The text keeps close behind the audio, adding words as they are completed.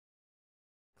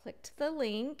Clicked the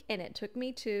link and it took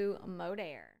me to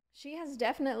Modare. She has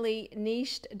definitely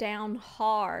niched down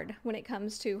hard when it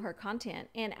comes to her content.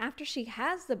 And after she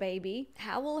has the baby,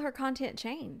 how will her content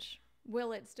change?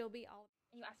 Will it still be all...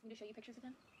 And you asked me to show you pictures of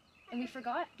him? And we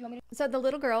forgot? Do you want me to... So the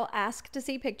little girl asked to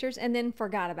see pictures and then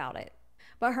forgot about it.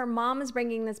 But her mom is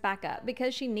bringing this back up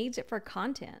because she needs it for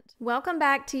content. Welcome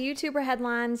back to YouTuber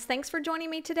Headlines. Thanks for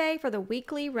joining me today for the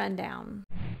weekly rundown.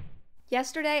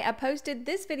 Yesterday, I posted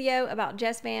this video about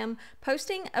Jesssfam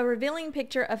posting a revealing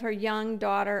picture of her young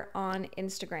daughter on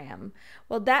Instagram.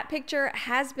 Well, that picture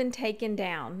has been taken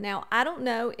down. Now, I don't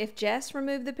know if Jess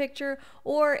removed the picture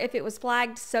or if it was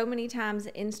flagged so many times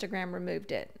Instagram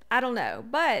removed it. I don't know,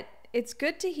 but it's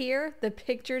good to hear the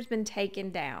picture's been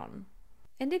taken down.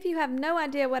 And if you have no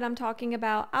idea what I'm talking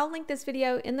about, I'll link this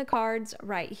video in the cards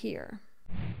right here.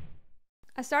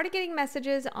 I started getting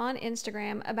messages on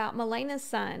Instagram about Milena's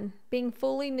son being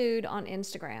fully nude on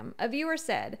Instagram. A viewer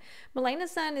said,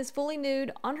 Milena's son is fully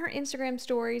nude on her Instagram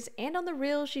stories and on the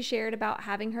reel she shared about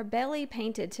having her belly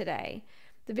painted today.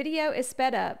 The video is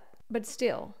sped up, but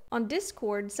still. On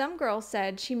Discord, some girl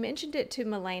said she mentioned it to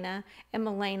Milena and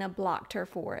Milena blocked her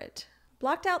for it.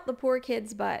 Blocked out the poor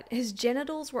kid's butt. His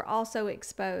genitals were also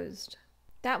exposed.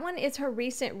 That one is her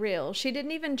recent reel. She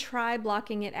didn't even try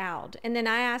blocking it out. And then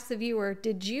I asked the viewer,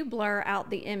 did you blur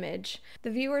out the image? The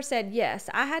viewer said, yes,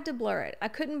 I had to blur it. I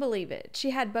couldn't believe it.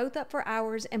 She had both up for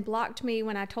hours and blocked me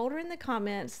when I told her in the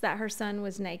comments that her son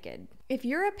was naked. If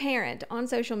you're a parent on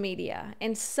social media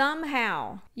and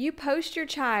somehow you post your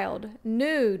child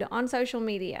nude on social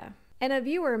media and a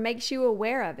viewer makes you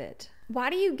aware of it,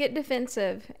 why do you get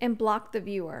defensive and block the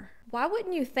viewer? Why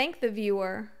wouldn't you thank the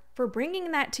viewer for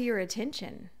bringing that to your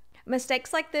attention?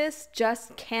 Mistakes like this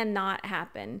just cannot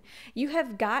happen. You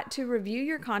have got to review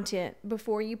your content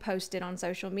before you post it on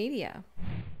social media.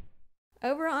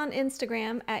 Over on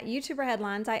Instagram at YouTuber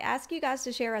Headlines, I ask you guys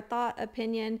to share a thought,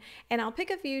 opinion, and I'll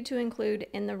pick a few to include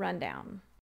in the rundown.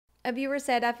 A viewer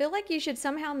said, I feel like you should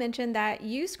somehow mention that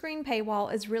Uscreen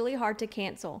paywall is really hard to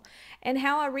cancel and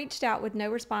how I reached out with no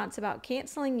response about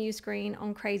canceling Uscreen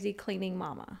on Crazy Cleaning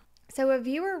Mama. So a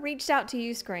viewer reached out to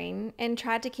Uscreen and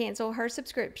tried to cancel her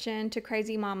subscription to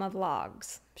Crazy Mama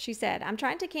Vlogs. She said, I'm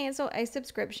trying to cancel a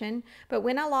subscription, but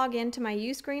when I log into my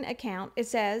Uscreen account, it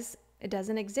says it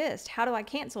doesn't exist. How do I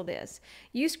cancel this?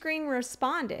 Uscreen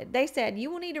responded. They said, you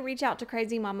will need to reach out to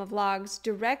Crazy Mama Vlogs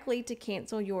directly to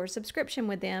cancel your subscription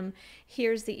with them.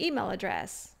 Here's the email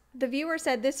address. The viewer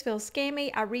said, this feels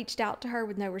scammy. I reached out to her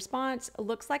with no response.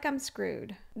 Looks like I'm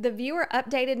screwed. The viewer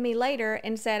updated me later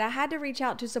and said, I had to reach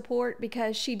out to support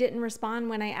because she didn't respond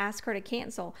when I asked her to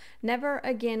cancel. Never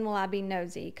again will I be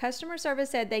nosy. Customer service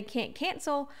said they can't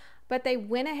cancel, but they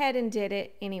went ahead and did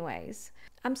it anyways.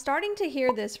 I'm starting to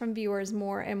hear this from viewers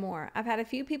more and more. I've had a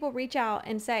few people reach out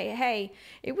and say, hey,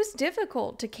 it was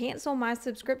difficult to cancel my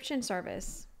subscription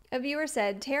service. A viewer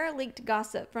said, Tara leaked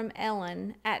gossip from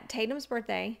Ellen at Tatum's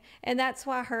birthday, and that's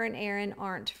why her and Aaryn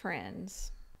aren't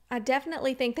friends. I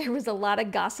definitely think there was a lot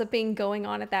of gossiping going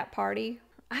on at that party.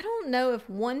 I don't know if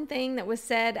one thing that was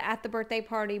said at the birthday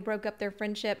party broke up their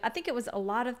friendship. I think it was a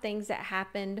lot of things that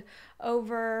happened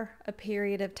over a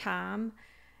period of time,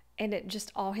 and it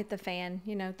just all hit the fan.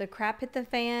 You know, the crap hit the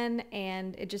fan,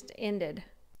 and it just ended.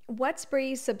 What's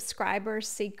Bree's subscriber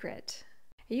secret?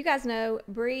 You guys know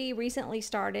Bree recently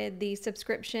started the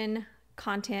subscription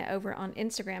content over on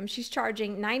Instagram. She's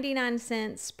charging 99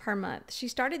 cents per month. She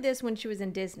started this when she was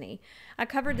in Disney. I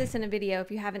covered this in a video.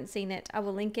 If you haven't seen it, I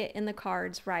will link it in the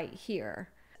cards right here.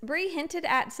 Bree hinted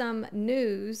at some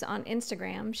news on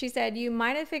Instagram. She said, you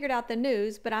might have figured out the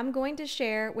news, but I'm going to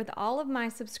share with all of my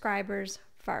subscribers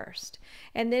first.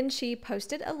 And then she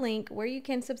posted a link where you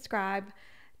can subscribe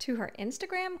to her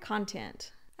Instagram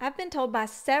content. I've been told by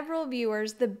several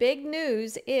viewers the big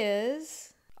news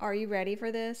is, are you ready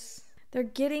for this? They're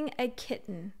getting a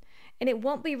kitten and it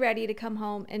won't be ready to come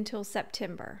home until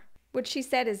September, which she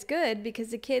said is good because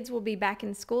the kids will be back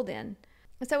in school then.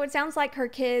 So it sounds like her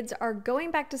kids are going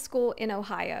back to school in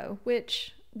Ohio,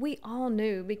 which we all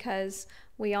knew because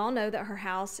we all know that her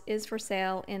house is for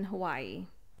sale in Hawaii.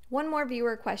 One more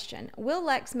viewer question. Will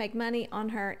Lex make money on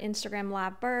her Instagram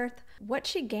live birth? What's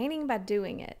she gaining by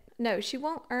doing it? No, she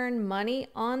won't earn money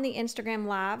on the Instagram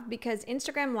Live because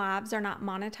Instagram Lives are not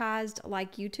monetized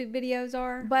like YouTube videos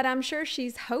are. But I'm sure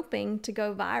she's hoping to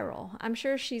go viral. I'm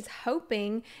sure she's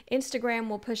hoping Instagram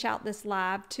will push out this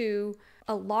live to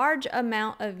a large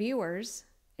amount of viewers.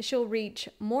 She'll reach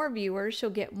more viewers,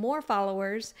 she'll get more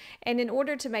followers. And in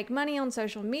order to make money on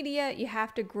social media, you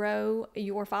have to grow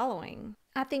your following.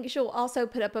 I think she'll also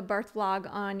put up a birth vlog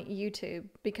on YouTube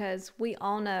because we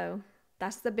all know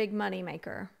that's the big money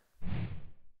maker.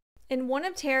 In one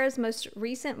of Tara's most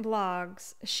recent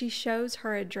vlogs, she shows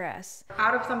her address.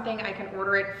 Out of something, I can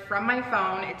order it from my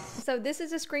phone. So this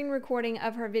is a screen recording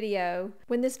of her video.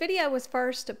 When this video was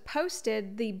first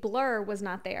posted, the blur was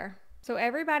not there. So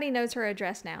everybody knows her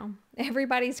address now.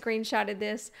 Everybody screenshotted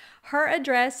this. Her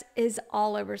address is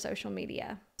all over social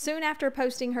media. Soon after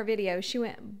posting her video, she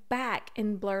went back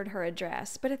and blurred her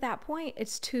address. But at that point,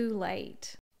 it's too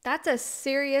late. That's a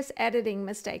serious editing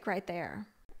mistake right there.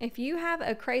 If you have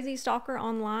a crazy stalker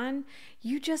online,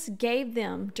 you just gave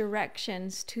them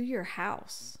directions to your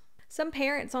house. Some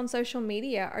parents on social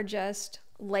media are just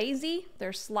lazy,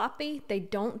 they're sloppy, they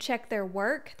don't check their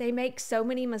work, they make so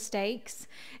many mistakes,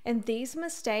 and these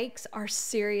mistakes are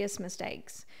serious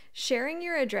mistakes. Sharing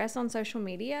your address on social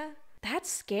media, that's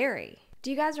scary. Do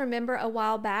you guys remember a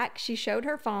while back, she showed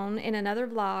her phone in another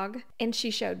vlog, and she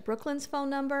showed Brooklyn's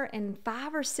phone number and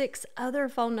 5 or 6 other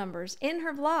phone numbers in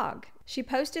her vlog. She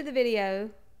posted the video,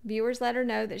 viewers let her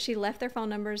know that she left their phone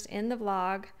numbers in the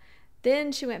vlog,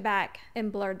 then she went back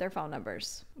and blurred their phone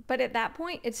numbers. But at that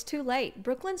point, it's too late.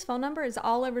 Brooklyn's phone number is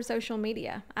all over social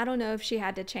media. I don't know if she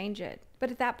had to change it, but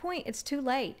at that point, it's too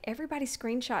late. Everybody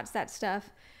screenshots that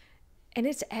stuff, and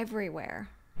it's everywhere.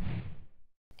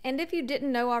 And if you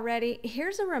didn't know already,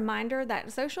 here's a reminder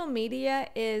that social media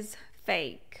is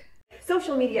fake.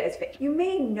 Social media is fake. You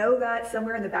may know that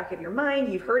somewhere in the back of your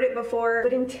mind, you've heard it before,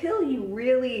 but until you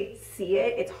really see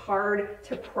it, it's hard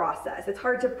to process. It's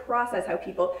hard to process how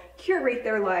people curate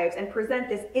their lives and present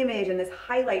this image and this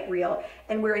highlight reel.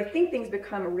 And where I think things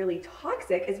become really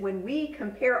toxic is when we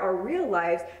compare our real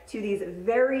lives to these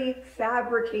very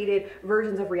fabricated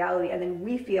versions of reality, and then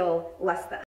we feel less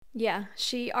than. Yeah,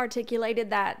 she articulated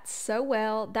that so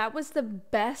well. That was the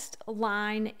best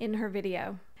line in her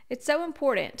video. It's so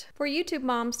important for YouTube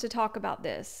moms to talk about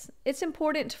this. It's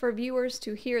important for viewers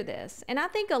to hear this. And I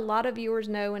think a lot of viewers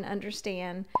know and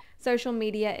understand social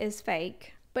media is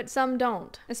fake, but some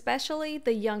don't, especially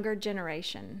the younger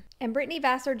generation. And Brittany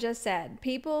Vasseur just said,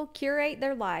 people curate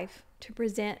their life to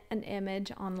present an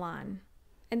image online.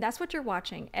 And that's what you're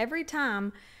watching. Every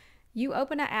time you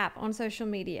open an app on social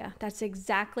media, that's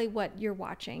exactly what you're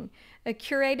watching, a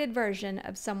curated version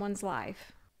of someone's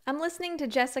life. I'm listening to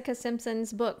Jessica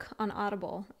Simpson's book on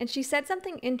Audible, and she said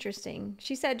something interesting.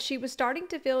 She said she was starting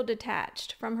to feel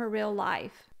detached from her real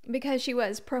life because she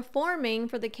was performing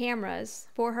for the cameras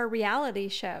for her reality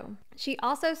show. She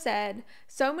also said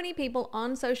so many people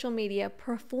on social media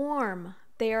perform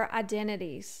their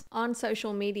identities on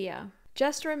social media.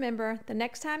 Just remember, the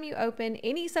next time you open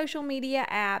any social media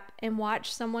app and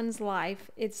watch someone's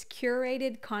life, it's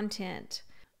curated content.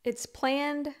 It's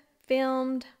planned,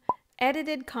 filmed,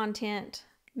 edited content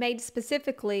made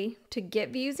specifically to get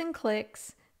views and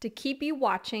clicks, to keep you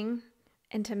watching,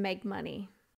 and to make money.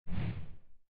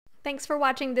 Thanks for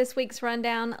watching this week's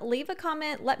rundown. Leave a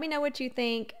comment, let me know what you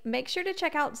think. Make sure to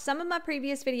check out some of my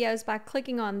previous videos by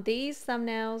clicking on these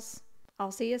thumbnails.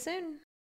 I'll see you soon.